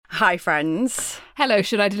Hi, friends. Hello,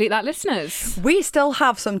 should I delete that, listeners? We still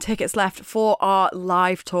have some tickets left for our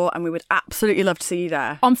live tour and we would absolutely love to see you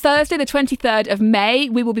there. On Thursday, the 23rd of May,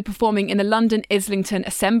 we will be performing in the London Islington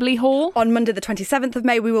Assembly Hall. On Monday, the 27th of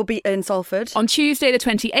May, we will be in Salford. On Tuesday, the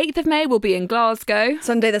 28th of May, we'll be in Glasgow.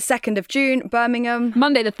 Sunday, the 2nd of June, Birmingham.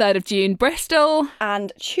 Monday, the 3rd of June, Bristol.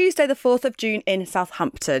 And Tuesday, the 4th of June in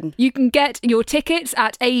Southampton. You can get your tickets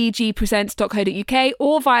at aegpresents.co.uk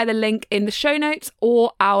or via the link in the show notes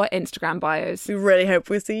or our Instagram bios. We really hope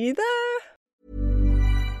we'll see you there.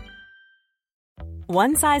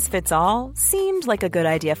 One size fits all seemed like a good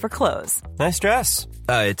idea for clothes. Nice dress.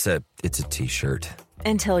 It's a t-shirt.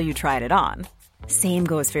 Until you tried it on. Same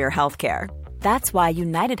goes for your healthcare. That's why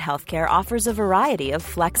United Healthcare offers a variety of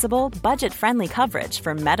flexible, budget-friendly coverage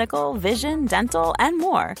for medical, vision, dental, and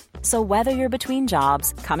more. So whether you're between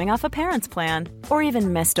jobs, coming off a parent's plan, or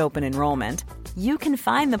even missed open enrollment, you can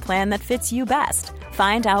find the plan that fits you best.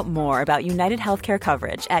 Find out more about United Healthcare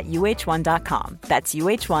coverage at uh1.com. That's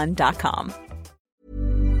uh1.com.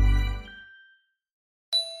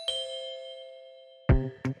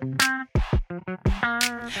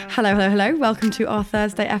 Hello. Welcome to our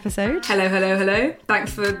Thursday episode. Hello.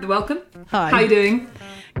 Thanks for the welcome. Hi. How are you doing?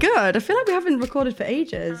 Good. I feel like we haven't recorded for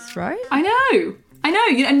ages, right? I know.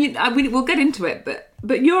 We'll get into it,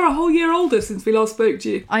 but you're a whole year older since we last spoke to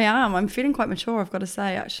you. I am. I'm feeling quite mature, I've got to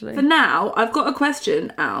say, actually. For now, I've got a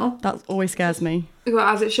question, Al. That always scares me. Well,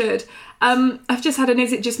 as it should. I've just had an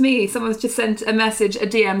Is It Just Me? Someone's just sent a message, a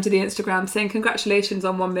DM to the Instagram saying congratulations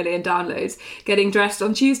on 1 million downloads. Getting dressed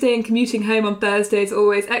on Tuesday and commuting home on Thursday is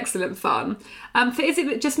always excellent fun. For Is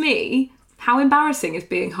It Just Me? How embarrassing is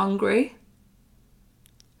being hungry?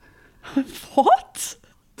 What?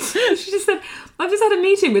 She just said, I've just had a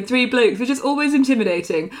meeting with 3 blokes, which is always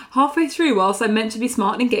intimidating. Halfway through, whilst I'm meant to be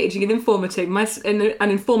smart and engaging and informative,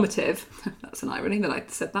 that's an irony that I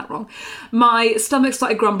said that wrong, my stomach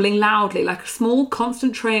started grumbling loudly like a small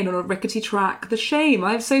constant train on a rickety track. The shame.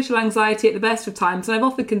 I have social anxiety at the best of times and I've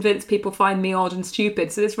often convinced people find me odd and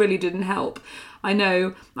stupid, so this really didn't help. I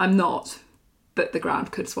know I'm not, but the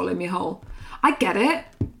ground could swallow me whole. I get it.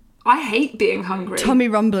 I hate being hungry. Tummy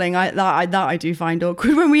rumbling, I do find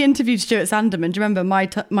awkward. When we interviewed Stuart Sanderman, do you remember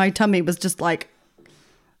my tummy was just like,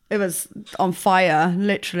 it was on fire,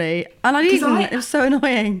 literally. And it was so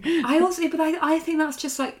annoying. I think that's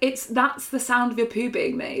just like, that's the sound of your poo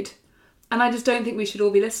being made. And I just don't think we should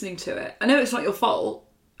all be listening to it. I know it's not your fault.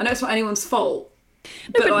 I know it's not anyone's fault.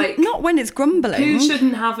 No, but like, not when it's grumbling. Poo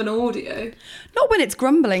shouldn't have an audio. Not when it's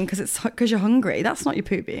grumbling because you're hungry. That's not your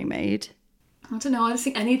poo being made. I don't know, I just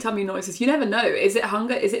think any tummy noises, you never know. Is it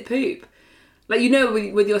hunger? Is it poop? Like, you know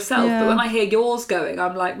with yourself, yeah. But when I hear yours going,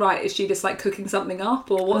 I'm like, right, is she just like cooking something up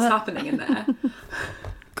or what's happening in there?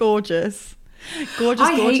 Gorgeous.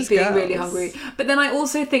 I hate being girls. really hungry. But then I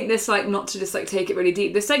also think this, like, not to just like take it really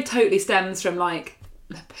deep, this like totally stems from like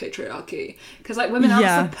patriarchy. Because like women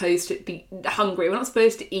aren't supposed to be hungry. We're not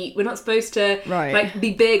supposed to eat. We're not supposed to like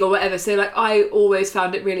be big or whatever. So like I always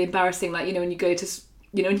found it really embarrassing, like, when you go to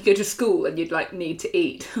school and you'd like need to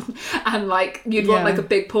eat and like you'd want like a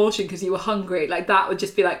big portion because you were hungry, like that would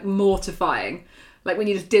just be like mortifying. Like when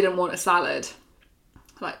you just didn't want a salad,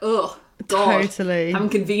 like, oh god, totally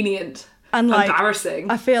inconvenient and like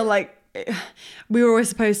embarrassing. I feel like we were always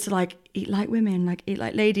supposed to like eat like women, like eat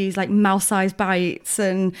like ladies, like mouse-sized bites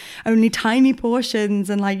and only tiny portions,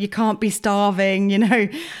 and like you can't be starving,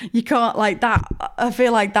 you can't like that. I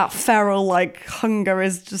feel like that feral like hunger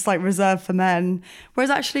is just like reserved for men, whereas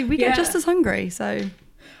actually we get just as hungry. So,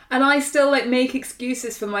 and I still like make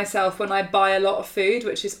excuses for myself when I buy a lot of food,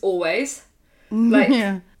 which is always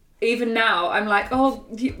like even now I'm like, oh,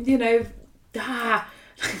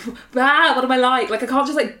 what am I like? Like I can't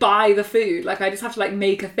just like buy the food. Like I just have to like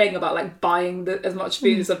make a thing about like buying as much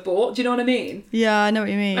food as I've bought. Do you know what I mean? Yeah, I know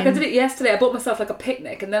what you mean. Like I did it yesterday. I bought myself like a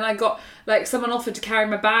picnic, and then I got like someone offered to carry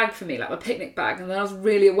my bag for me, like my picnic bag, and then I was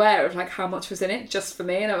really aware of like how much was in it just for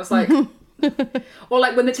me, and I was like, or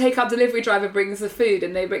like when the takeout delivery driver brings the food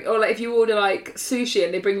and they bring, or like if you order like sushi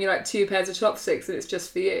and they bring you like 2 pairs of chopsticks and it's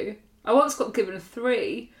just for you. I once got given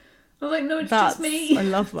 3. I was like, no, it's just me. I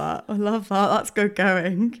love that. That's good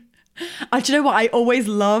going. Do you know what? I always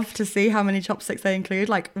love to see how many chopsticks they include.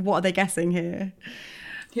 Like, what are they guessing here?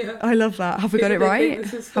 Yeah. I love that. Have we got it right?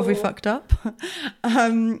 Have we fucked up?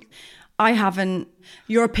 I haven't.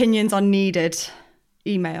 Your opinions are needed.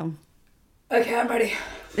 Email. Okay, I'm ready.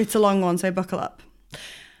 It's a long one, so buckle up.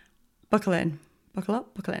 Buckle in. Buckle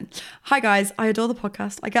up, buckle in. Hi guys, I adore the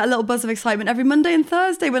podcast. I get a little buzz of excitement every Monday and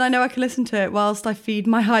Thursday when I know I can listen to it whilst I feed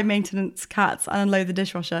my high maintenance cats and unload the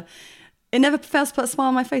dishwasher. It never fails to put a smile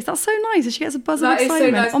on my face. That's so nice. She gets a buzz of That is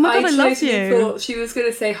excitement. so nice. Oh my God, I love totally you. thought she was going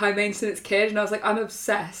to say high maintenance kid, and I was like, I'm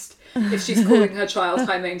obsessed if she's calling her child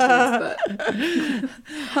high maintenance, but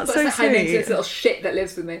That's so the high maintenance sweet. little shit that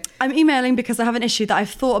lives with me. I'm emailing because I have an issue that I've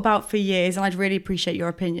thought about for years, and I'd really appreciate your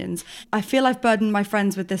opinions. I feel I've burdened my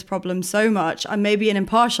friends with this problem so much, and maybe an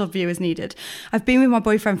impartial view is needed. I've been with my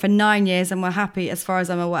boyfriend for 9 years and we're happy as far as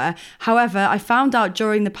I'm aware. However, I found out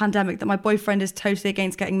during the pandemic that my boyfriend is totally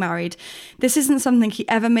against getting married. This isn't something he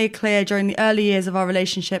ever made clear during the early years of our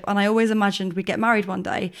relationship, and I always imagined we'd get married one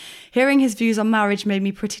day. Hearing his views on marriage made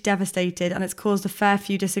me pretty devastated, and it's caused a fair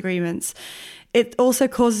few disagreements. It also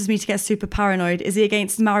causes me to get super paranoid. Is he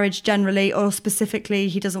against marriage generally, or specifically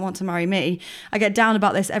he doesn't want to marry me? I get down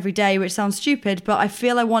about this every day, which sounds stupid, but I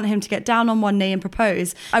feel I want him to get down on one knee and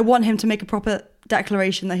propose. I want him to make a proper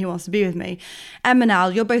declaration that he wants to be with me. Em and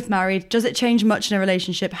Al, you're both married. Does it change much in a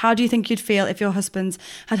relationship? How do you think you'd feel if your husbands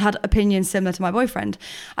had opinions similar to my boyfriend?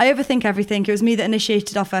 I overthink everything. It was me that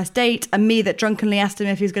initiated our first date, and me that drunkenly asked him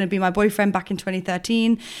if he was going to be my boyfriend back in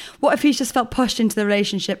 2013. What if he's just felt pushed into the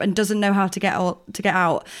relationship and doesn't know how to get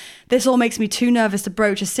out? This all makes me too nervous to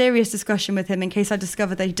broach a serious discussion with him in case I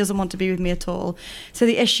discover that he doesn't want to be with me at all. So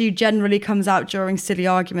the issue generally comes out during silly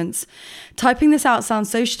arguments. Typing this out sounds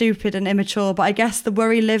so stupid and immature, but I guess the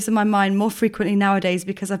worry lives in my mind more frequently nowadays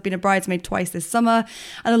because I've been a bridesmaid twice this summer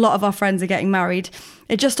and a lot of our friends are getting married.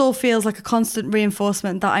 It just all feels like a constant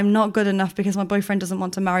reinforcement that I'm not good enough because my boyfriend doesn't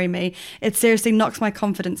want to marry me. It seriously knocks my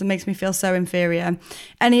confidence and makes me feel so inferior.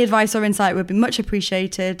 Any advice or insight would be much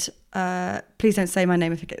appreciated. Please don't say my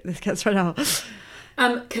name if this gets read out.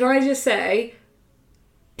 Can I just say,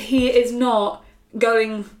 he is not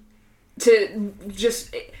going to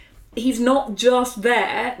just... He's not just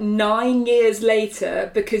there 9 years later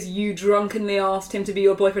because you drunkenly asked him to be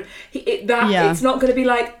your boyfriend. It's not going to be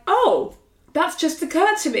like, oh, that's just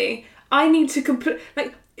occurred to me. I need to complete...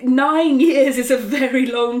 9 years is a very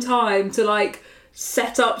long time to,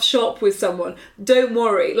 set up shop with someone. Don't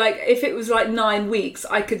worry. If it was 9 weeks,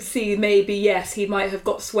 I could see maybe, yes, he might have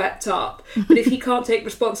got swept up. But if he can't take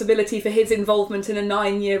responsibility for his involvement in a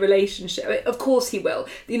 9-year relationship, of course he will.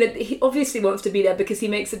 He obviously wants to be there because he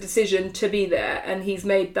makes a decision to be there, and he's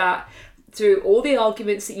made that through all the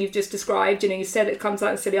arguments that you've just described. You said it comes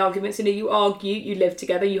out in silly arguments. You argue, you live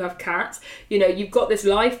together, you have cats, you've got this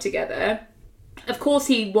life together. Of course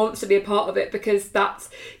he wants to be a part of it because that's,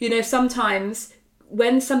 sometimes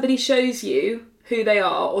when somebody shows you who they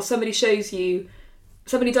are, or somebody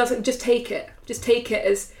doesn't, just take it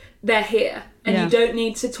as they're here, and you don't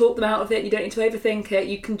need to talk them out of it, you don't need to overthink it,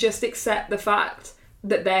 you can just accept the fact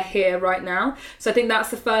that they're here right now. So I think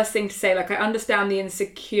that's the first thing to say. I understand the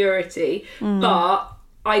insecurity, but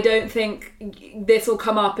I don't think this will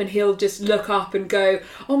come up and he'll just look up and go,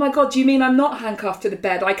 oh my God, do you mean I'm not handcuffed to the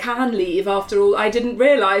bed? I can leave after all. I didn't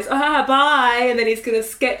realise. Bye. And then he's going to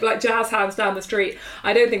skip jazz hands down the street.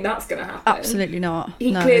 I don't think that's going to happen. Absolutely not.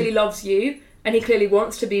 He clearly loves you, and he clearly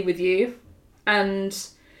wants to be with you. And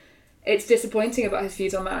it's disappointing about his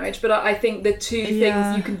views on marriage, but I think the two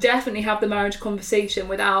things, you can definitely have the marriage conversation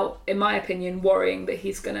without, in my opinion, worrying that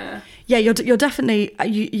he's gonna... Yeah, you're definitely,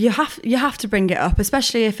 you have to bring it up,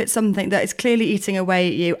 especially if it's something that is clearly eating away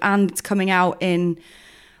at you and it's coming out in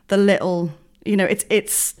the little,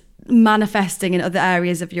 it's manifesting in other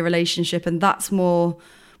areas of your relationship, and that's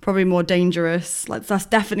probably more dangerous. That's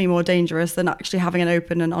definitely more dangerous than actually having an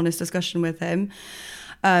open and honest discussion with him.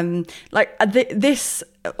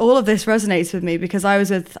 All of this resonates with me because I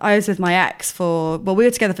was with my ex we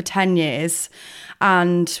were together for 10 years,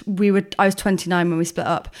 and I was 29 when we split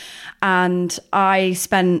up, and I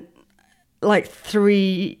spent 4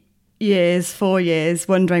 years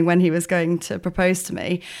wondering when he was going to propose to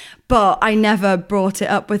me, but I never brought it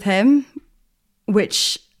up with him,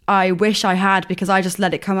 which I wish I had, because I just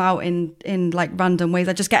let it come out in random ways.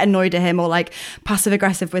 I just get annoyed at him or passive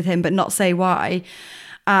aggressive with him, but not say why.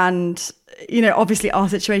 And, obviously our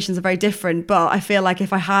situations are very different, but I feel like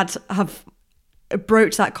if I have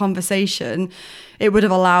broached that conversation, it would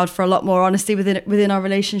have allowed for a lot more honesty within our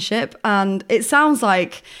relationship. And it sounds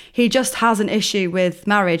like he just has an issue with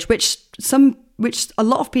marriage, which a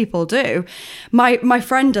lot of people do. My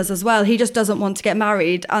friend does as well. He just doesn't want to get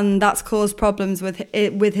married, and that's caused problems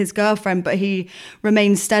with his girlfriend, but he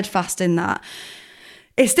remains steadfast in that.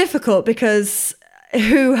 It's difficult because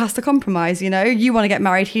who has to compromise? You want to get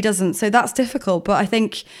married, he doesn't, so that's difficult. But I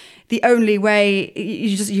think the only way,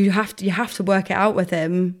 you have to work it out with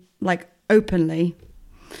him openly,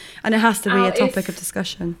 and it has to be a topic of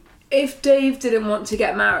discussion. If Dave didn't want to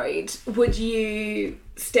get married, would you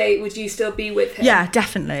still be with him? Yeah,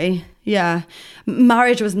 definitely. Yeah,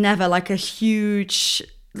 marriage was never a huge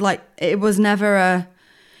like, it was never a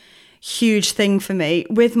huge thing for me.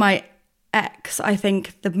 With my ex, I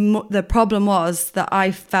think the problem was that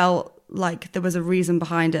I felt like there was a reason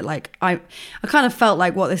behind it. Like I kind of felt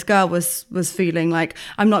like what this girl was feeling, like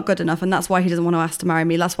I'm not good enough, and that's why he doesn't want to ask to marry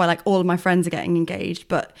me. That's why like all of my friends are getting engaged,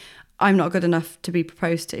 but I'm not good enough to be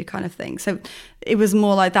proposed to, kind of thing. So it was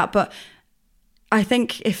more like that. But I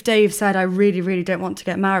think if Dave said, I really, really don't want to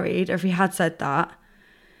get married, or if he had said that,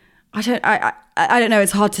 I don't know,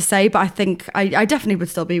 it's hard to say, but I think I definitely would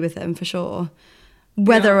still be with him for sure.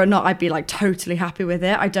 Whether or not I'd be like totally happy with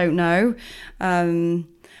it, I don't know.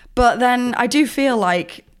 But then I do feel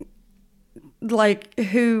like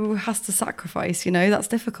who has to sacrifice, you know? That's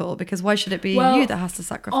difficult, because why should it be you that has to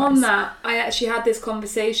sacrifice? On that, I actually had this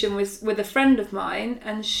conversation with a friend of mine,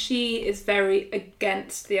 and she is very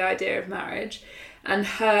against the idea of marriage, and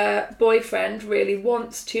her boyfriend really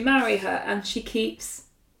wants to marry her, and she keeps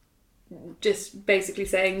just basically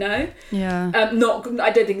saying no. Yeah. I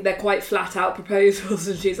don't think they're quite flat out proposals,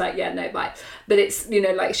 and she's like, yeah, no, bye. But it's, you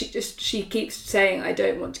know, like she keeps saying, I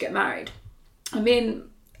don't want to get married. I mean,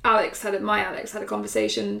 Alex had a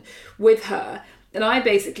conversation with her, and I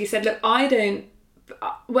basically said, look,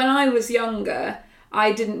 when I was younger,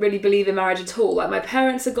 I didn't really believe in marriage at all. Like, my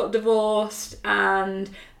parents had got divorced, and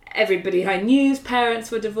everybody I knew's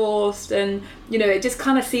parents were divorced, and, you know, it just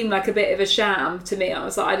kind of seemed like a bit of a sham to me. I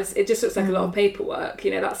was like, it just looks like a lot of paperwork,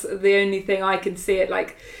 you know. That's the only thing I can see it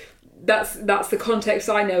like. That's the context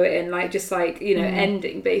I know it in, like, just like, you know,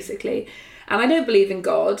 ending basically. And I don't believe in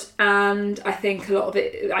God, and I think a lot of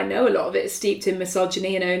it is steeped in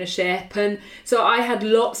misogyny and ownership, and so I had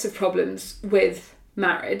lots of problems with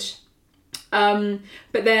marriage.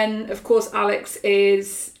 But then, of course, Alex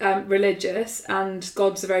is religious, and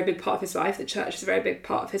God's a very big part of his life. The church is a very big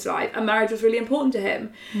part of his life, and marriage was really important to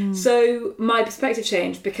him. So my perspective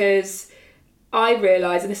changed, because I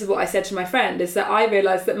realised, and this is what I said to my friend, is that I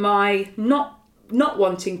realised that my not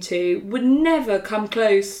wanting to would never come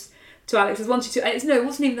close to Alex's wanting to. And it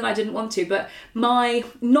wasn't even that I didn't want to, but my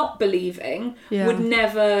not believing would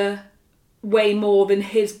never way more than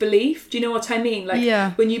his belief. Do you know what I mean?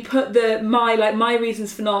 Like, when you put my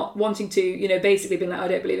reasons for not wanting to, you know, basically being like, I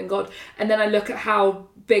don't believe in God, and then I look at how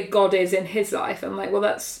big God is in his life, I'm like, well,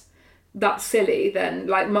 that's silly. Then,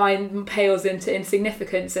 like, mine pales into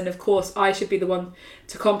insignificance, and of course I should be the one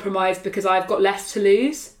to compromise because I've got less to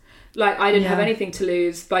lose. Like, I didn't have anything to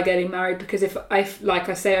lose by getting married, because if I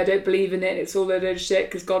say I don't believe in it, it's all a load of shit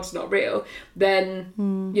because God's not real, then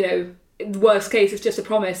you know, the worst case, it's just a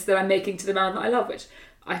promise that I'm making to the man that I love, which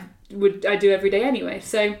I do every day anyway.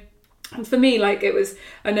 So for me, like, it was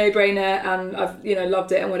a no-brainer, and I've, you know,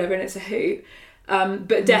 loved it and whatever, and it's a hoot.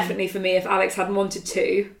 But definitely for me, if Alex hadn't wanted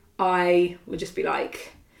to, I would just be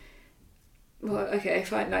like, well, okay,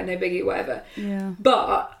 fine, like, no biggie, whatever. Yeah.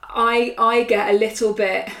 But I get a little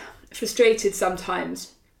bit frustrated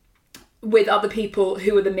sometimes with other people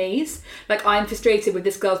who are the me's. Like, I'm frustrated with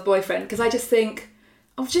this girl's boyfriend, because I just think,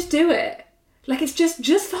 oh, just do it. Like, it's just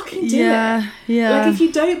fucking do it. Yeah. Like, if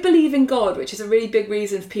you don't believe in God, which is a really big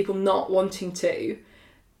reason for people not wanting to,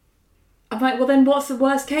 I'm like, well, then what's the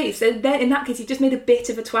worst case? Then in that case, you just made a bit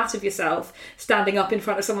of a twat of yourself standing up in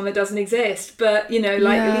front of someone that doesn't exist. But, you know,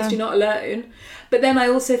 like, at least you're not alone. But then I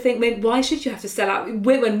also think, maybe, why should you have to sell out?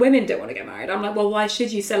 When women don't want to get married, I'm like, well, why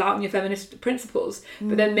should you sell out on your feminist principles?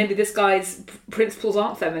 But then maybe this guy's principles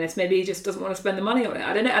aren't feminist. Maybe he just doesn't want to spend the money on it.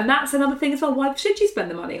 I don't know. And that's another thing as well. Why should you spend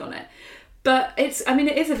the money on it? But it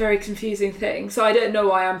is a very confusing thing. So I don't know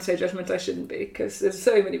why I'm so judgmental. I shouldn't be, because there's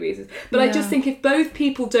so many reasons. But I just think if both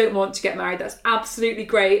people don't want to get married, that's absolutely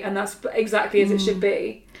great, and that's exactly as it should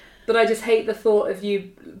be. But I just hate the thought of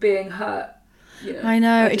you being hurt. You know, I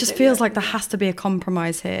know. It just feels like there has to be a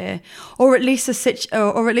compromise here, or at least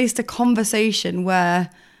a conversation where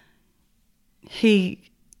he,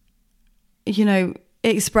 you know,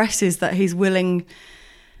 expresses that he's willing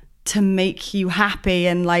to make you happy,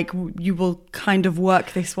 and like, you will kind of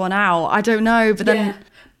work this one out. I don't know, but then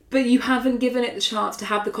but you haven't given it the chance to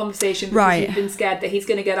have the conversation, because you've been scared that he's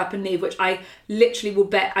going to get up and leave, which I literally will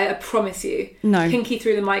bet, I promise you, pinky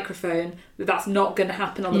through the microphone, that's not going to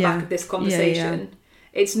happen on the back of this conversation.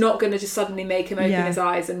 It's not going to just suddenly make him open his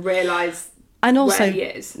eyes and realise. And also, where he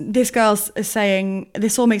is. This girl's saying,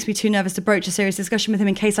 this all makes me too nervous to broach a serious discussion with him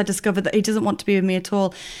in case I discover that he doesn't want to be with me at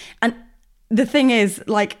all. And the thing is,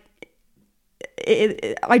 like,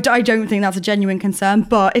 I don't think that's a genuine concern,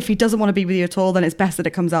 but if he doesn't want to be with you at all, then it's best that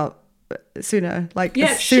it comes out sooner, like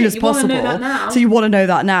as soon as possible. So you want to know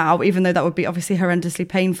that now, even though that would be obviously horrendously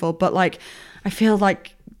painful. But like, I feel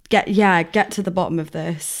like get to the bottom of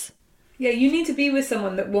this. Yeah, you need to be with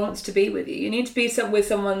someone that wants to be with you. You need to be with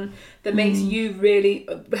someone that makes you really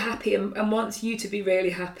happy and wants you to be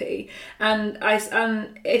really happy. And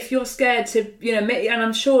if you're scared to, you know, and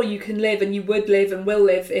I'm sure you can live and you would live and will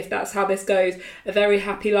live, if that's how this goes, a very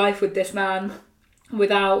happy life with this man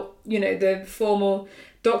without, you know, the formal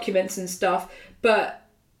documents and stuff. But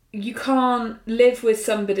you can't live with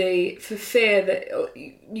somebody for fear that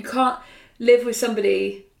you can't live with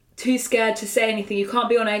somebody too scared to say anything. You can't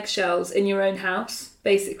be on eggshells in your own house,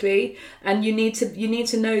 basically, and you need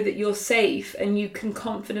to know that you're safe and you can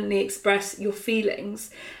confidently express your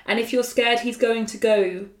feelings. And if you're scared he's going to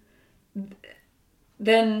go,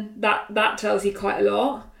 then that tells you quite a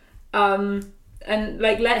lot. And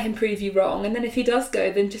like, let him prove you wrong, and then if he does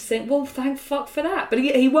go, then just think, well, thank fuck for that. But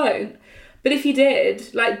he won't. But if he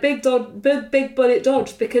did, like, big bullet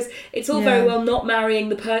dodged, because it's all very well not marrying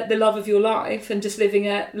the love of your life and just living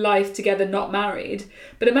a life together not married.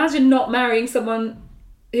 But imagine not marrying someone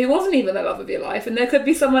who wasn't even the love of your life, and there could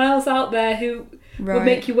be someone else out there who would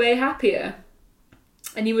make you way happier.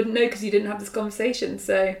 And you wouldn't know because you didn't have this conversation.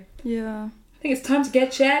 So yeah, I think it's time to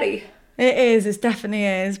get chatty. It is. It definitely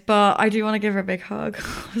is. But I do want to give her a big hug.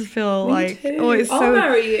 I just feel Me too. Oh, it's I'll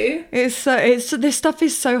marry you. It's this stuff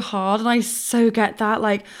is so hard, and I so get that.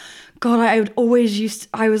 Like, God, I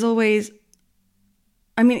was always.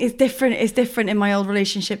 I mean, it's different. It's different in my old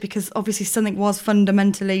relationship because obviously something was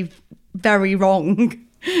fundamentally very wrong.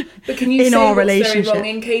 But can you say what's very wrong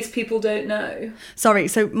in case people don't know? Sorry.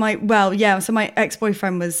 So my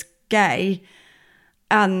ex-boyfriend was gay,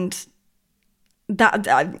 and that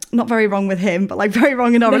not very wrong with him, but like very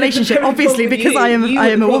wrong in our relationship, obviously, because I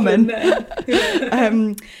am a woman.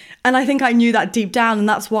 And I think I knew that deep down, and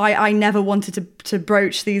that's why I never wanted to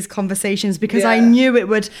broach these conversations, because I knew it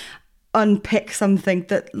would unpick something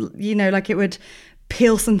that, you know, like it would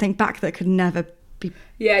peel something back that could never be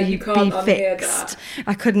you can't unhear that.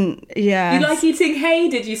 I couldn't. You like eating hay,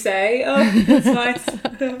 did you say? Oh, that's nice.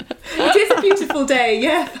 It is a beautiful day.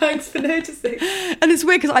 Yeah, thanks for noticing. And it's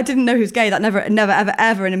weird because I didn't know who's gay. That never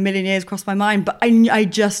ever in a million years crossed my mind. But I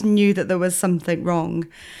just knew that there was something wrong.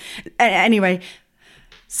 Anyway,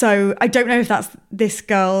 so I don't know if that's this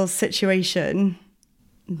girl's situation.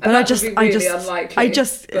 But I just,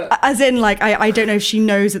 as in, like, I don't know if she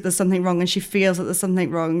knows that there's something wrong and she feels that there's something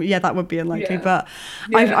wrong. Yeah, that would be unlikely. But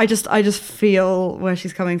I just feel where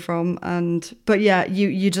she's coming from. But yeah,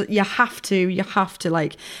 you have to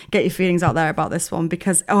like get your feelings out there about this one,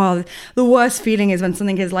 because the worst feeling is when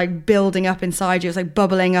something is like building up inside you. It's like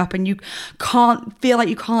bubbling up and you can't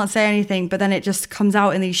say anything, but then it just comes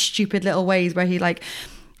out in these stupid little ways where he like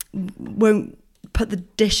won't put the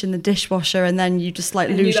dish in the dishwasher, and then you just like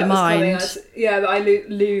lose your mind. I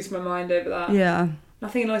lose my mind over that. Yeah.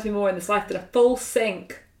 Nothing annoys me more in this life than a full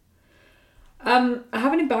sink. I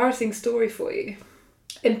have an embarrassing story for you.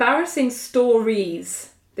 Embarrassing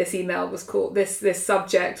stories. This email was called. This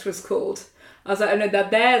subject was called. I was like, oh no,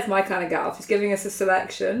 there's my kind of gal. She's giving us a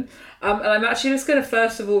selection. And I'm actually just going to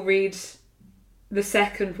first of all read the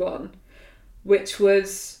second one, which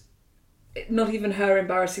was not even her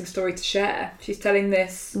embarrassing story to share. She's telling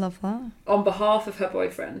this Love that. On behalf of her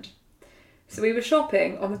boyfriend. So we were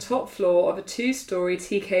shopping on the top floor of a 2-story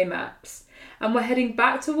TK Maxx, and we're heading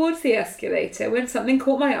back towards the escalator when something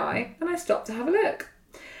caught my eye and I stopped to have a look.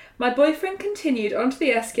 My boyfriend continued onto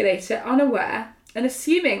the escalator unaware and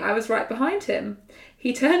assuming I was right behind him.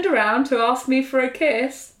 He turned around to ask me for a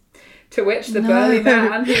kiss, to which the burly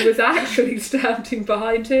man who was actually standing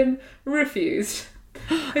behind him refused.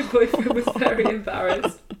 My boyfriend was very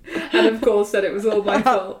embarrassed and of course said it was all my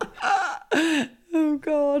fault. Oh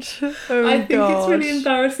God. I think it's really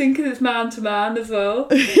embarrassing because it's man to man as well.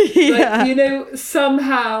 Like, you know,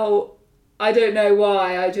 somehow, I don't know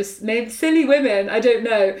why, maybe silly women, I don't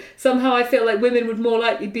know. Somehow I feel like women would more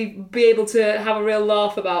likely be able to have a real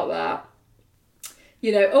laugh about that.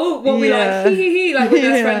 You know, we like, hee, like we're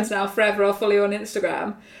best friends now forever, I'll follow you on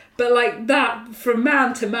Instagram. But like that, from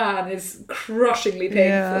man to man, is crushingly painful.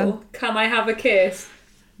 Yeah. Can I have a kiss?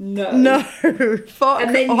 No. Fuck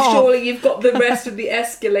And then surely you've got the rest of the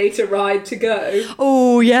escalator ride to go.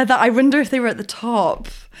 Oh yeah, I wonder if they were at the top.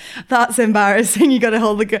 That's embarrassing. You got to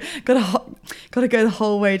go the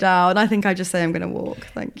whole way down. I think I just say I'm going to walk.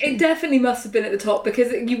 Thank you. It definitely must have been at the top,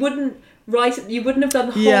 because you wouldn't have done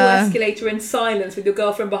the whole escalator in silence with your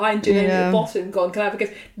girlfriend behind you and at the bottom gone, can I have a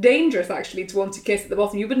kiss? Dangerous actually to want to kiss at the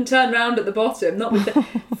bottom. You wouldn't turn around at the bottom, not with the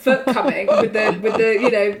foot coming, with the you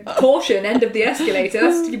know, caution end of the escalator.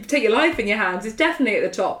 You take your life in your hands. It's definitely at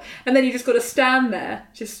the top. And then you just got to stand there,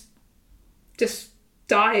 just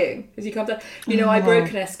dying as you come down. You know, I broke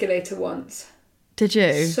an escalator once. Did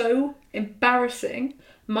you? So embarrassing.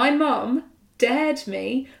 My mum dared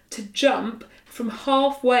me to jump from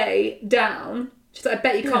halfway down. She's like, I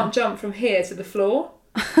bet you can't jump from here to the floor.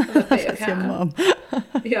 I bet you can. Your mum.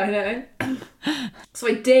 Yeah, I know. So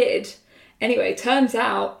I did. Anyway, turns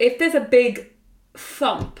out if there's a big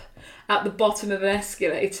thump at the bottom of an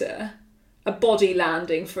escalator, a body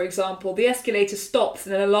landing, for example, the escalator stops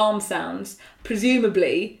and an alarm sounds,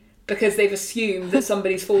 presumably because they've assumed that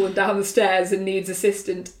somebody's fallen down the stairs and needs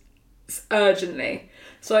assistance urgently.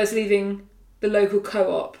 So I was leaving the local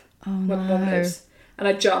co-op where my mum lives, and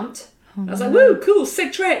I jumped. I was like, woo, cool,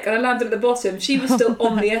 sick trick. And I landed at the bottom. She was still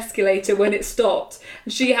on the escalator when it stopped.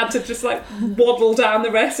 And she had to just like waddle down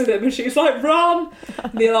the rest of them. And she was like, run.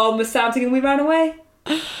 And the alarm was sounding and we ran away.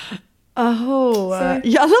 Oh,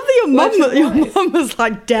 yeah, I love that your mum was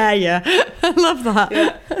like, dare you. I love that.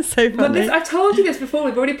 Yeah. That's so funny. I told you this before.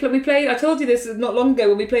 We played. I told you this not long ago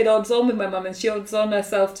when we played odds on with my mum, and she odds on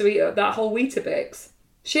herself to eat that whole Weetabix.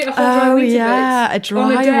 She ate a whole dry Weetabix. A dry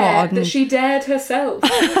on a dare one. that she dared herself.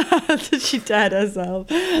 Did she dared herself?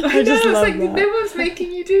 I know, it's like, that. No one's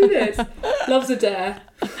making you do this. Loves a dare.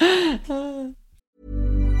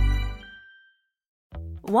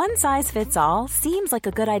 One size fits all seems like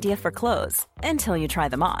a good idea for clothes until you try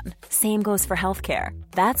them on. Same goes for healthcare.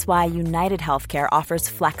 That's why United Healthcare offers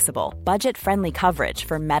flexible, budget-friendly coverage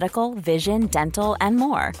for medical, vision, dental, and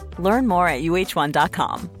more. Learn more at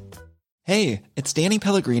uh1.com. Hey, it's Danny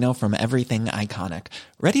Pellegrino from Everything Iconic.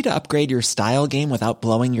 Ready to upgrade your style game without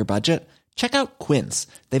blowing your budget? Check out Quince.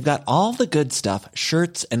 They've got all the good stuff,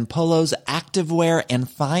 shirts and polos, activewear, and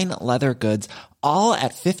fine leather goods, all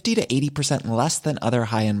at 50 to 80% less than other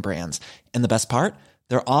high-end brands. And the best part?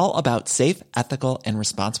 They're all about safe, ethical, and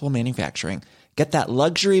responsible manufacturing. Get that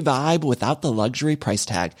luxury vibe without the luxury price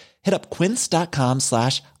tag. Hit up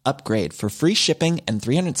quince.com/upgrade for free shipping and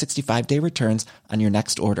 365-day returns on your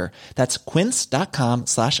next order. That's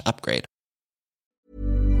quince.com/upgrade.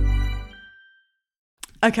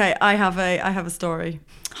 Okay, I have a story.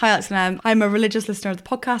 Hi, Alex and Em. I'm a religious listener of the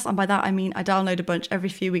podcast, and by that I mean I download a bunch every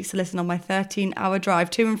few weeks to listen on my 13-hour drive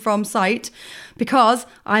to and from site because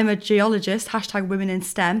I'm a geologist. #women in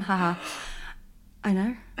STEM. Haha. I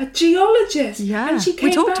know. A geologist? Yeah. And she came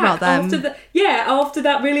we talked about them. After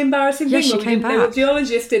that really embarrassing thing. She came back. What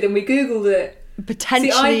geologists did, and we Googled it.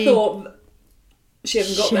 Potentially. See, I thought she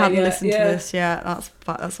hadn't listened to this. Yeah, that's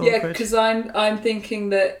awkward. Yeah, because I'm thinking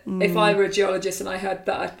that if I were a geologist and I heard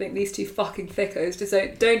that, I'd think these two fucking thickos just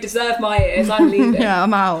don't deserve my ears. I'm leaving. Yeah,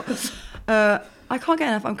 I'm out. I can't get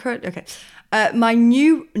enough. I'm currently okay. My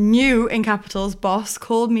new in capitals boss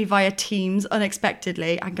called me via Teams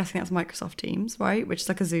unexpectedly. I'm guessing that's Microsoft Teams, right? Which is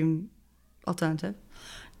like a Zoom alternative.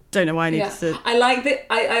 Don't know why I needed to. I like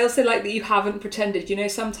that. I also like that you haven't pretended. You know,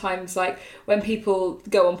 sometimes like when people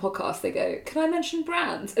go on podcasts, they go, "Can I mention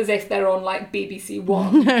brands?" As if they're on like BBC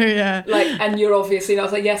One. No, yeah. Like, and you're obviously. And I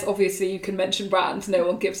was like, yes, obviously you can mention brands. No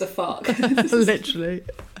one gives a fuck. Literally.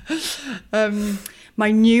 My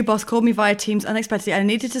new boss called me via Teams unexpectedly and I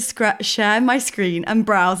needed to share my screen and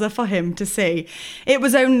browser for him to see. It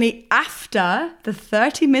was only after the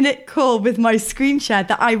 30-minute call with my screen share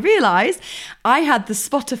that I realised I had the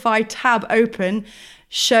Spotify tab open,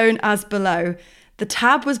 shown as below. The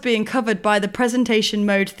tab was being covered by the presentation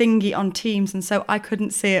mode thingy on Teams, and so I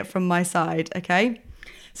couldn't see it from my side, okay?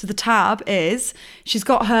 So the tab is, she's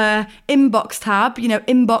got her inbox tab, you know,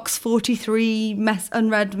 inbox 43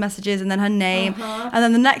 unread messages and then her name. And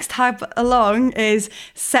then the next tab along is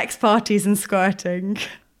sex parties and squirting.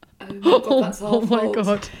 Oh my God, that's our fault. Oh my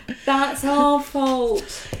God. That's our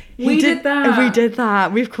fault. We did that. We did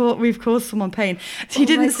that. We've caused someone pain. He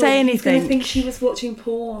didn't say anything. He's going to think she was watching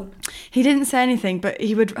porn. He didn't say anything, but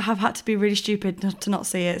he would have had to be really stupid to not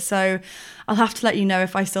see it. So I'll have to let you know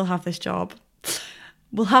if I still have this job.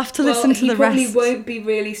 We'll have to listen to the rest. He probably won't be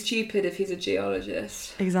really stupid if he's a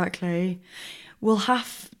geologist. Exactly. We'll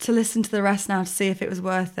have to listen to the rest now to see if it was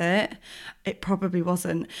worth it. It probably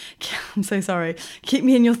wasn't. I'm so sorry. Keep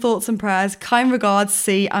me in your thoughts and prayers. Kind regards,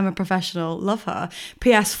 C. I'm a professional. Love her.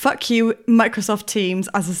 P.S. Fuck you, Microsoft Teams,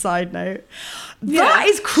 as a side note. Yeah, that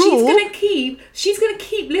is cruel. She's gonna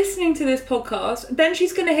keep listening to this podcast. Then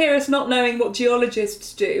she's gonna hear us not knowing what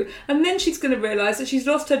geologists do, and then she's gonna realise that she's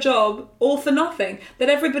lost her job all for nothing. That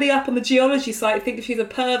everybody up on the geology site thinks she's a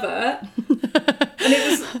pervert,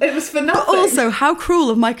 and it was for nothing. But also, how cruel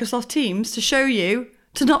of Microsoft Teams to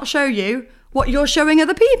not show you what you're showing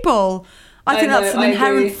other people. I think that's an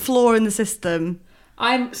inherent flaw in the system.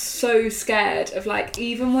 I'm so scared of like,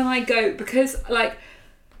 even when I go, because like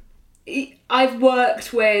I've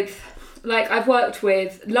worked with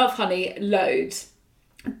Love Honey loads,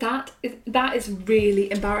 That is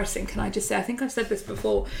really embarrassing. Can I just say? I think I've said this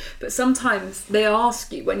before, but sometimes they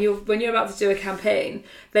ask you when you're about to do a campaign,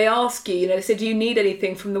 they ask you, they say, do you need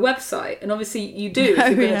anything from the website? And obviously you do if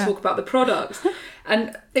you're going to talk about the product.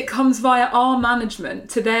 And it comes via our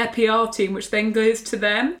management to their PR team, which then goes to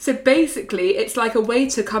them. So basically, it's like a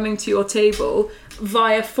waiter coming to your table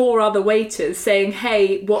via 4 other waiters saying,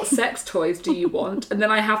 hey, what sex toys do you want? And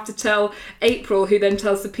then I have to tell April, who then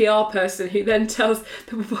tells the PR person, who then tells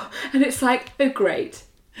people. And it's like, oh, great.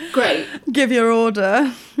 Give your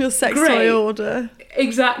order, your sex toy order.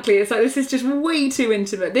 Exactly. It's like, this is just way too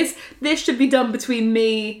intimate. This should be done between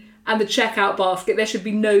me and the checkout basket. There should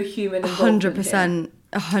be no human involvement. 100%.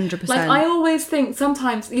 100%. Like, I always think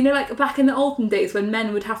sometimes, like back in the olden days when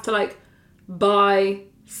men would have to like buy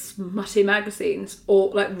smutty magazines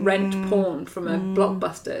or like rent porn from a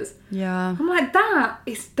Blockbusters. Yeah. I'm like, that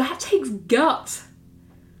takes guts.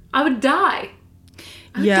 I would die.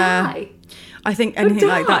 I would die. I think anything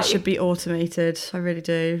like that should be automated. I really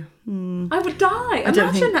do. I would die.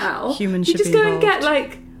 Imagine now. Humans should be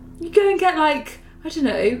involved. You go and get like, I don't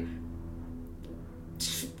know,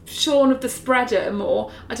 Shaun of the Spreader,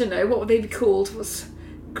 or I don't know, what would they be called? Was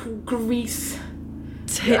Grease.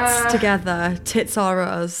 Tits together. Tits are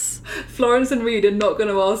us. Florence and Reed are not going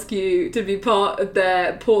to ask you to be part of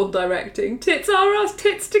their porn directing. Tits are us.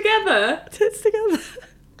 Tits together. Tits together.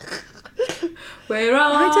 We're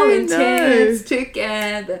all in tits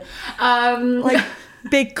together. Like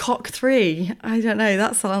Big Cock 3. I don't know.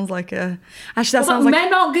 That sounds like a... Actually, that sounds like...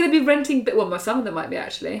 Men aren't going to be renting... Well, some of them might be,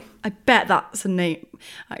 actually. I bet that's a name.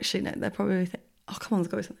 Actually, no, they're probably... Oh, come on, there's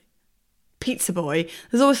got to be something. Pizza boy.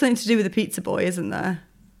 There's always something to do with a pizza boy, isn't there?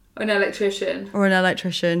 Or an electrician.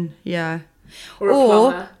 Yeah. Or a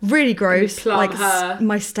plumber. Really gross, like her.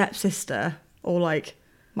 my stepsister or like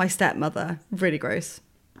my stepmother. Really gross.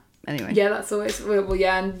 Anyway. Yeah, that's always... Well,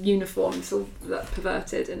 yeah, and uniforms, all that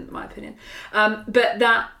perverted, in my opinion. But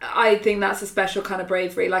I think that's a special kind of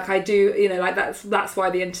bravery. Like, I do, like, that's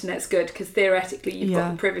why the internet's good, because theoretically you've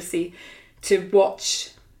got the privacy to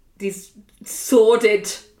watch these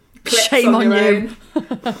sordid clips. Shame on your own,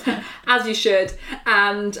 as you should,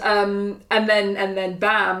 and then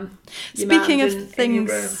bam. Speaking of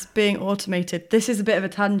things being automated, this is a bit of a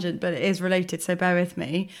tangent, but it is related, so bear with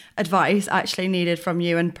me. Advice actually needed from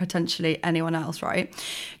you and potentially anyone else, right?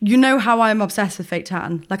 You know how I'm obsessed with fake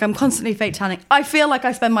tan. Like, I'm constantly fake tanning. I feel like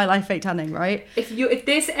I spend my life fake tanning, right? If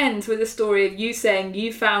this ends with a story of you saying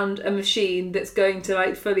you found a machine that's going to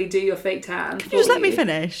like fully do your fake tan, can you just let me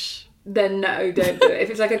finish? Then no, don't do it. If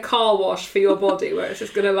it's like a car wash for your body where it's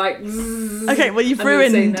just gonna like okay, well, you've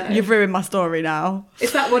ruined my story now.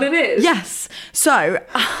 Is that what it is? Yes. So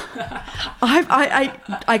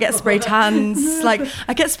I get spray tans. Like,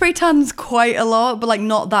 I get spray tans quite a lot, but like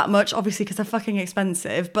not that much, obviously, because they're fucking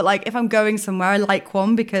expensive. But like, if I'm going somewhere, I like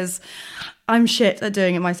one because I'm shit at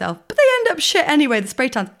doing it myself. But they end up shit anyway, the spray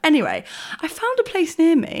tans. Anyway, I found a place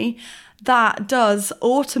near me that does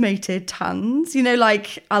automated tans,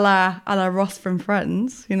 like a la Ross from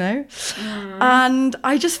Friends, And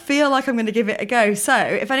I just feel like I'm going to give it a go. So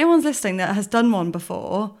if anyone's listening that has done one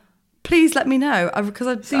before, please let me know.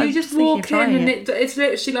 So you just walk in and it's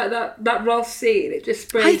literally like that Ross scene. It just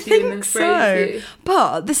sprays you and then sprays you.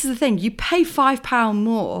 But this is the thing. You pay £5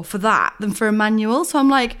 more for that than for a manual. So I'm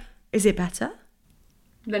like, is it better?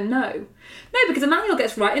 Then no, because a manual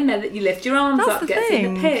gets right in there, that you lift your arms up, gets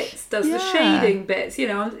in the pits, does the shading bits,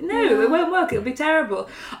 it won't work, it'll be terrible.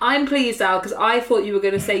 I'm pleased, Al, because I thought you were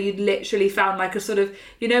going to say you'd literally found like a sort of,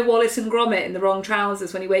 Wallace and Gromit in the wrong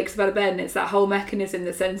trousers when he wakes up out of bed, and it's that whole mechanism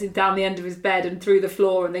that sends him down the end of his bed and through the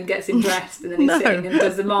floor and then gets him dressed and then he's sitting and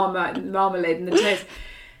does the marmalade and the toast.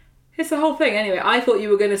 It's the whole thing. Anyway, I thought you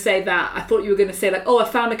were going to say that. I thought you were going to say like, oh, I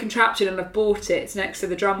found a contraption and I've bought it. It's next to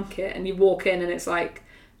the drum kit, and you walk in and it's like,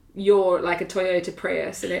 you're like a Toyota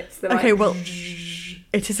Prius, and it's the okay, well,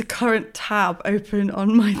 it is a current tab open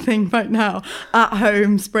on my thing right now. At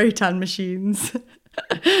home spray tan machines.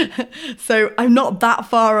 So I'm not that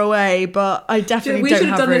far away, but I definitely we don't should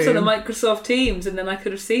have done room. this on the Microsoft Teams, and then I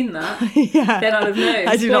could have seen that. Yeah, then I'd have known.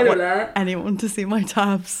 I do not want anyone to see my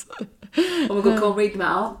tabs. Oh my god, can't read them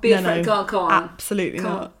out. Be afraid. Can't. Absolutely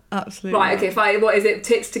not. Absolutely. Right. Not. Okay. Fine. What is it?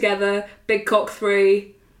 Tits together. Big Cock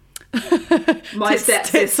 3. My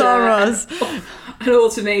stepsister. Tits are us. An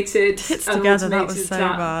automated. Tits together. That was so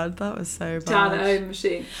bad. That was so bad. Tan at home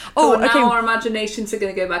machine. Oh, so okay. Now our imaginations are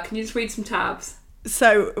going to go back. Can you just read some tabs?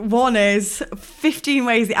 So one is 15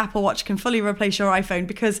 ways the Apple Watch can fully replace your iPhone,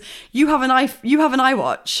 because you have an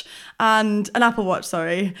iWatch and an Apple Watch,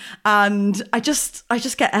 sorry, and I just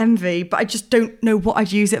get envy, but I just don't know what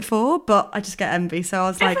I'd use it for, but I just get envy. So I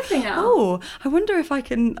was like, oh, I wonder if I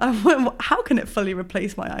can, how can it fully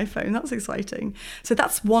replace my iPhone? That's exciting. So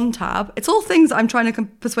that's one tab. It's all things that I'm trying to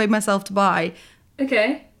persuade myself to buy.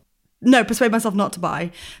 Okay. No, persuade myself not to buy.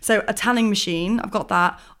 So a tanning machine, I've got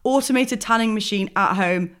that. Automated tanning machine at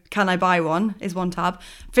home, can I buy one, is one tab.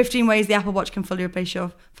 15 ways the Apple Watch can fully replace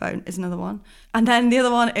your phone is another one. And then the other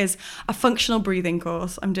one is a functional breathing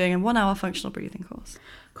course. I'm doing a 1-hour functional breathing course.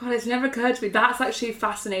 God, it's never occurred to me. That's actually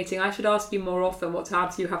fascinating. I should ask you more often what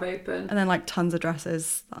tabs you have open. And then like tons of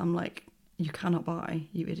dresses that I'm like, you cannot buy,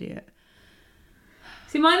 you idiot.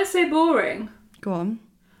 See, mine is so boring. Go on.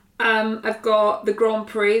 I've got the Grand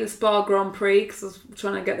Prix, the Spa Grand Prix, because I was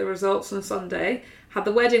trying to get the results on Sunday. Had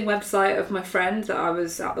the wedding website of my friend that I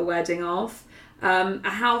was at the wedding of. A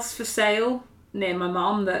house for sale near my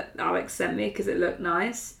mum that Alex sent me because it looked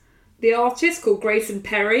nice. The artist called Grayson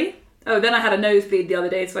Perry. Oh, then I had a nosebleed the other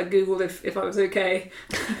day, so I googled if I was okay.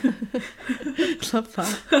 Love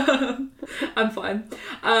that. I'm fine.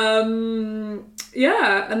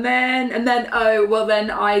 Yeah, and then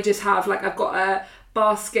I just have I've got a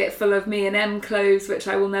basket full of Me&M clothes which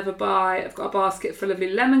I will never buy. I've got a basket full of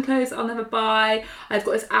Lululemon clothes that I'll never buy. I've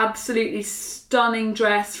got this absolutely stunning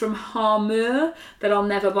dress from Harmur that I'll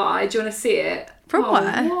never buy. Do you want to see it? From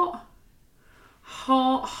where? What?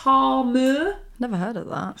 Harmur. Never heard of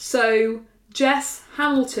that. So Jess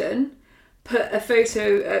Hamilton put a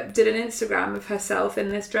photo, did an Instagram of herself in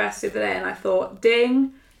this dress the other day, and I thought,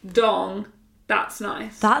 ding dong, that's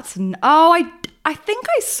nice. I think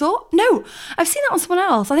I saw... No, I've seen that on someone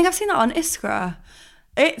else. I think I've seen that on Iskra.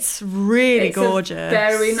 It's really gorgeous. A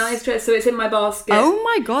very nice dress. So it's in my basket. Oh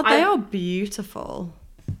my God, they are beautiful.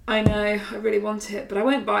 I know. I really want it, but I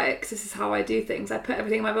won't buy it because this is how I do things. I put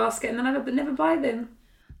everything in my basket and then I never buy them.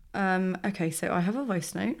 Okay, so I have a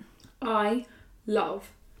voice note. I love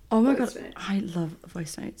Oh my God, notes. I love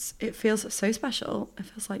voice notes. It feels so special. It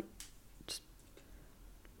feels like just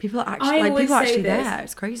people are actually there.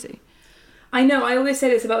 It's crazy. I know, I always say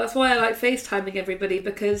this that's why I like FaceTiming everybody,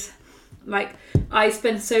 because I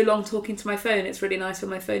spend so long talking to my phone. It's really nice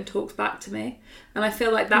when my phone talks back to me. And I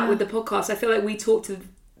feel like that with the podcast. I feel like we talk to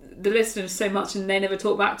the listeners so much and they never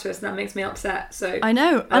talk back to us, and that makes me upset. So I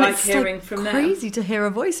know. I like hearing from them. It's crazy to hear a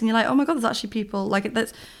voice and you're like, oh my God, there's actually people.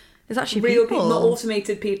 There's actually real people, not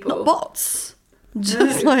automated people. Not bots.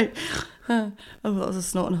 Just oh, that was a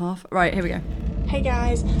snort and a half. Right, here we go. Hey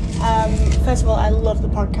guys, first of all, I love the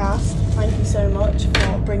podcast. Thank you so much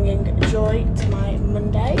for bringing joy to my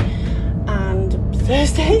Monday and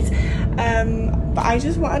Thursdays. But I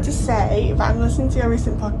just wanted to say that I'm listening to your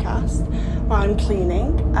recent podcast while I'm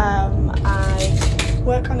cleaning. I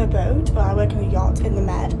work on a boat, or I work on a yacht in the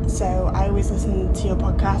Med, so I always listen to your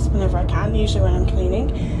podcast whenever I can, usually when I'm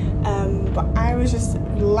cleaning. But I was just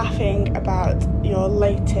laughing about your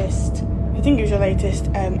latest, I think it was your latest,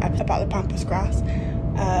 about the pampas grass.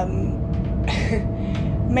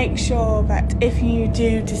 Make sure that if you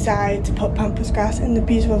do decide to put pampas grass in the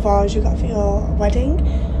beautiful vase you got for your wedding,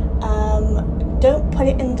 don't put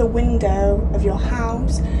it in the window of your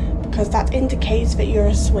house, because that indicates that you're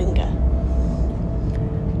a swinger.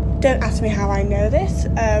 Don't ask me how I know this.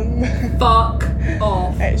 Fuck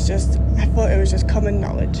off. It's just, I thought it was just common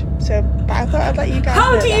knowledge. So, but I thought I'd let you guys know.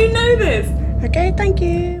 How do you know this? Okay, thank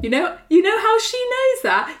you. You know how she knows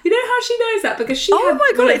that? You know how she knows that? Because she Oh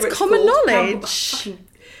my God, it's common knowledge.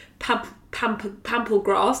 Pample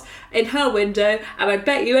grass in her window, and I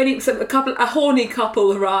bet you a horny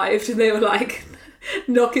couple arrived and they were like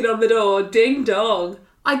knocking on the door, ding dong.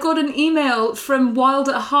 I got an email from Wild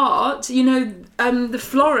at Heart, the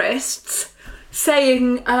florists,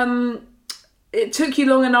 saying, it took you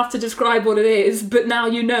long enough to describe what it is, but now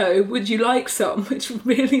you know, would you like some? Which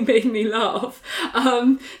really made me laugh.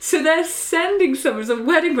 So they're sending some as a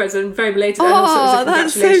wedding present, very belated. Oh,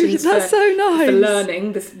 that's so nice. For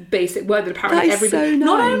learning this basic word that apparently everybody... So nice.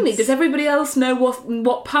 Not only does everybody else know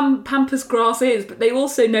what pampas grass is, but they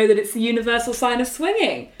also know that it's the universal sign of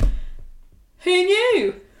swinging. Who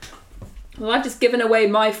knew? Well, I've just given away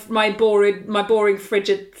my boring,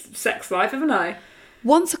 frigid sex life, haven't I?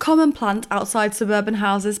 Once a common plant outside suburban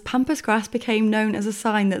houses, pampas grass became known as a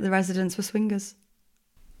sign that the residents were swingers.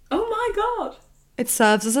 Oh my God. It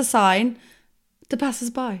serves as a sign to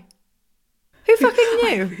passers-by. Who fucking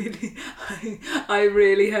knew? I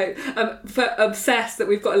really hope. For Obsessed that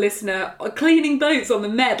we've got a listener cleaning boats on the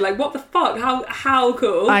Med. What the fuck? How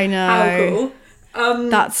cool? I know. How cool.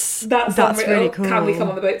 That's really cool. Can we come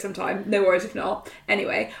on the boat sometime? No worries if not.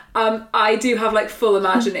 Anyway, I do have like full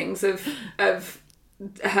imaginings of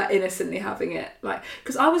her innocently having it, like,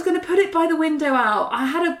 because I was going to put it by the window out. I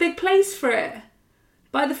had a big place for it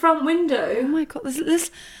by the front window. Oh my god,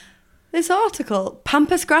 this article,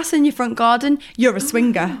 pampas grass in your front garden, you're a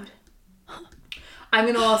swinger. I'm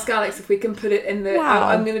going to ask Alex if we can put it in the... Wow.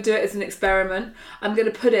 I'm going to do it as an experiment. I'm going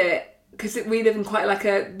to put it... Because we live in quite like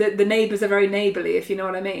the neighbours are very neighbourly, if you know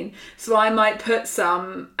what I mean. So I might put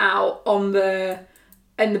some out on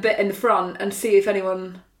in the bit in the front and see if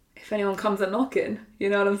anyone comes a knocking. You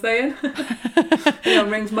know what I'm saying?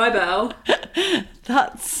 Anyone rings my bell.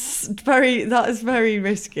 That is very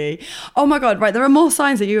risky. Oh my god, right, there are more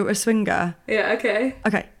signs that you're a swinger. Yeah, okay.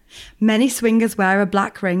 Okay. Many swingers wear a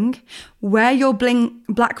black ring. Wear your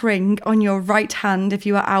black ring on your right hand if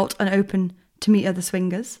you are out and open to meet other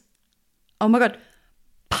swingers. Oh my god.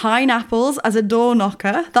 Pineapples as a door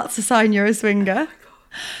knocker. That's a sign you're a swinger.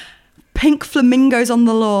 Pink flamingos on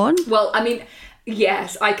the lawn. Well, I mean,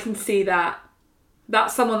 yes, I can see that.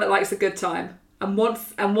 That's someone that likes a good time and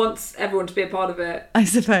wants everyone to be a part of it. I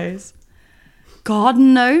suppose.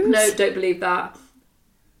 Garden gnomes? No, don't believe that.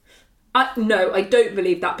 No, I don't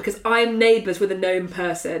believe that, because I'm neighbours with a gnome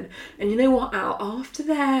person, and you know what, Al? After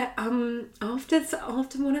one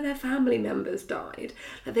of their family members died,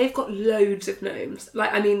 like, they've got loads of gnomes.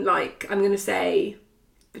 I'm going to say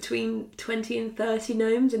between 20 and 30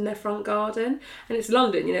 gnomes in their front garden, and it's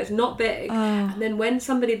London, it's not big. And then when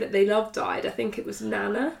somebody that they loved died, I think it was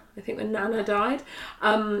Nana. I think when Nana died,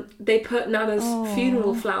 they put Nana's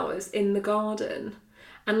funeral flowers in the garden,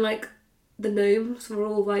 and like the gnomes were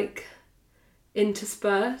all like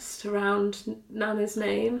interspersed around Nana's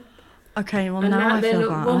name. Okay, well, now I feel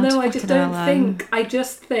bad. Well, no, I just don't think. I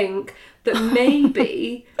just think that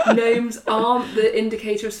maybe gnomes aren't the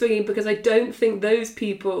indicator of swinging, because I don't think those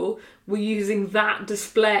people were using that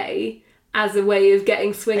display as a way of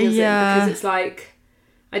getting swingers in, because it's like,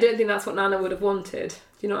 I don't think that's what Nana would have wanted. Do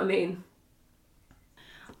you know what I mean?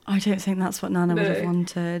 I don't think that's what Nana would have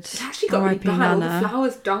wanted. It actually got really bad. All the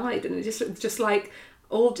flowers died, and it just like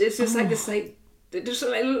all. It's just like this, like just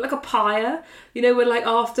like a pyre, where like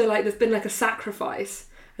after like there's been like a sacrifice,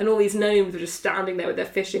 and all these gnomes were just standing there with their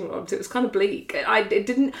fishing rods. It was kind of bleak.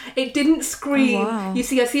 It didn't scream. Oh, wow. I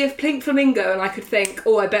see a pink flamingo, and I could think,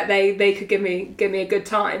 I bet they could give me a good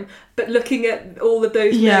time. But looking at all of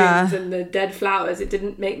those gnomes and the dead flowers, it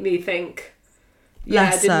didn't make me think.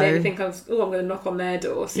 Yeah, it didn't make me think I'm going to knock on their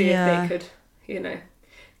door, see if they could,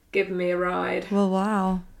 give me a ride. Well,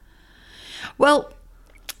 wow. Well,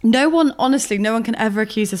 no one can ever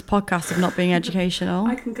accuse this podcast of not being educational.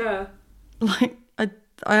 I concur. Like,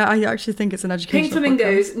 I actually think it's an educational Pink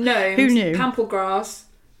flamingos, podcast. gnomes, who knew?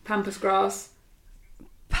 pampas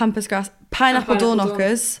grass, pineapple door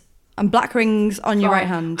knockers, and black rings on your right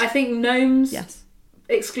hand. I think gnomes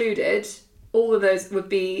excluded. All of those would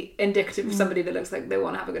be indicative of somebody that looks like they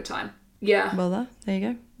want to have a good time. Yeah. Well, there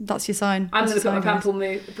you go. That's your sign. I'm going to put my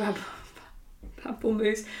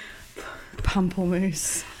pamplemousse.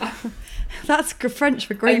 Pamplemousse. That's French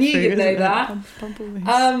for grapefruit. I knew you'd know that. Pamplemousse.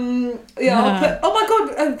 I'll put. Oh my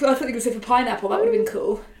god! I thought you were going to say for pineapple. That would have been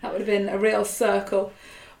cool. That would have been a real circle.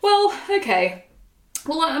 Well, okay.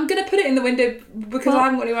 Well, I'm going to put it in the window because I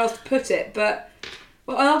haven't got anywhere else to put it. But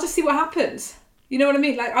I'll just see what happens. You know what I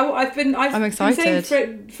mean? Like I'm excited.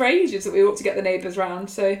 Saying for ages that we ought to get the neighbours round.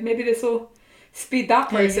 So maybe this will speed that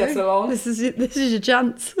process along. This is your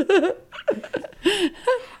chance.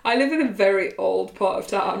 I live in a very old part of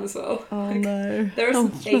town as well. Oh no! There are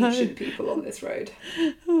some ancient people on this road.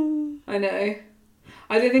 I know.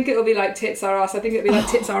 I don't think it'll be like tits our ass. I think it'll be like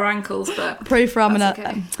tits our ankles. But pray for Am and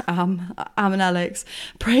Alex.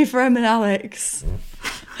 Pray for Am and Alex.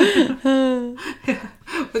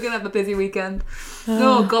 We're gonna have a busy weekend.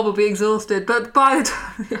 Oh God, we'll be exhausted. But by the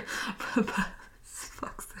time,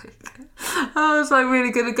 fuck's sake, I was like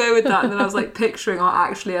really gonna go with that, and then I was like picturing our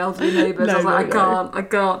actually elderly neighbours. I was like, I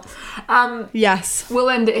can't. Yes, we'll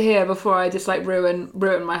end it here before I just like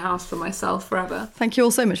ruin my house for myself forever. Thank you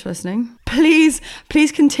all so much for listening. Please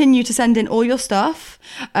continue to send in all your stuff.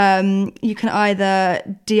 You can either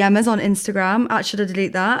DM us on Instagram at Should I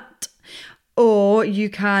Delete That, or you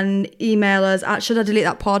can email us at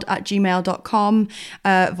shouldidelethatpod@gmail.com.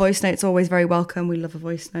 Voice notes always very welcome. We love a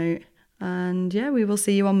voice note. And yeah, we will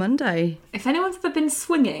see you on Monday. If anyone's ever been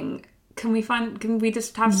swinging, can we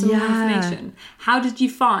just have some more information? How did you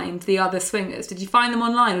find the other swingers? Did you find them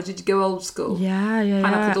online, or did you go old school? Yeah.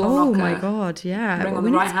 Oh my God, yeah. Ring on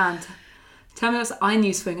the right hand. Tell me what I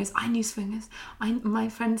knew swingers. My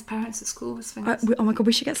friend's parents at school were swingers. Oh my God,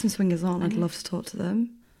 we should get some swingers on. I'd love to talk to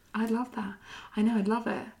them. I'd love that. I know, I'd love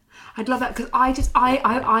it. I'd love that because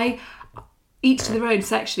I each to their own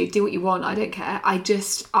sexually, do what you want, I don't care.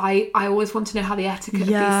 I always want to know how the etiquette of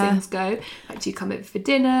these things go. Like, do you come over for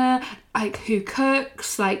dinner? Like, who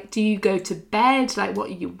cooks? Like, do you go to bed? Like, what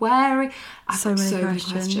are you wearing? So many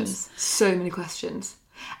questions. So many questions.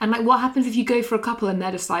 And like, what happens if you go for a couple and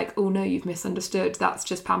they're just like, oh no, you've misunderstood. That's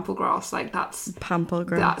just pample-grass. Like, that's...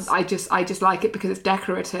 Pample-grass. I just like it because it's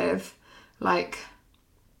decorative. Like,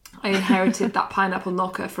 I inherited that pineapple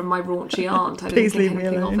knocker from my raunchy aunt. I didn't think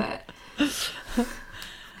anything of it.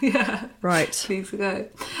 Yeah. Right. Please go.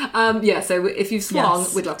 So if you've swung,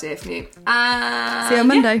 we'd love to hear from you. See you on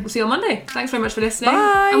Monday. We'll see you on Monday. Thanks very much for listening.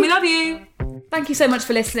 Bye. And we love you. Thank you so much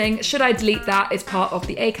for listening. Should I Delete That is part of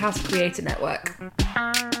the Acast Creator Network.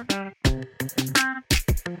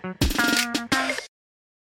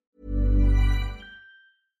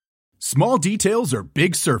 Small details are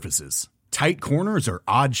big surfaces. Tight corners are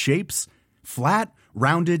odd shapes. Flat,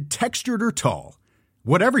 rounded, textured, or tall.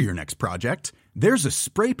 Whatever your next project, there's a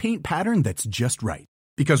spray paint pattern that's just right.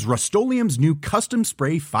 Because Rust-Oleum's new Custom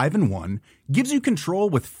Spray 5-in-1 gives you control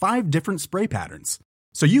with 5 different spray patterns.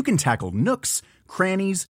 So you can tackle nooks,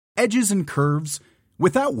 crannies, edges, and curves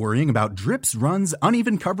without worrying about drips, runs,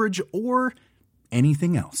 uneven coverage, or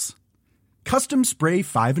anything else. Custom Spray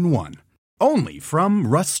 5-in-1. Only from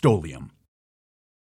Rust-Oleum.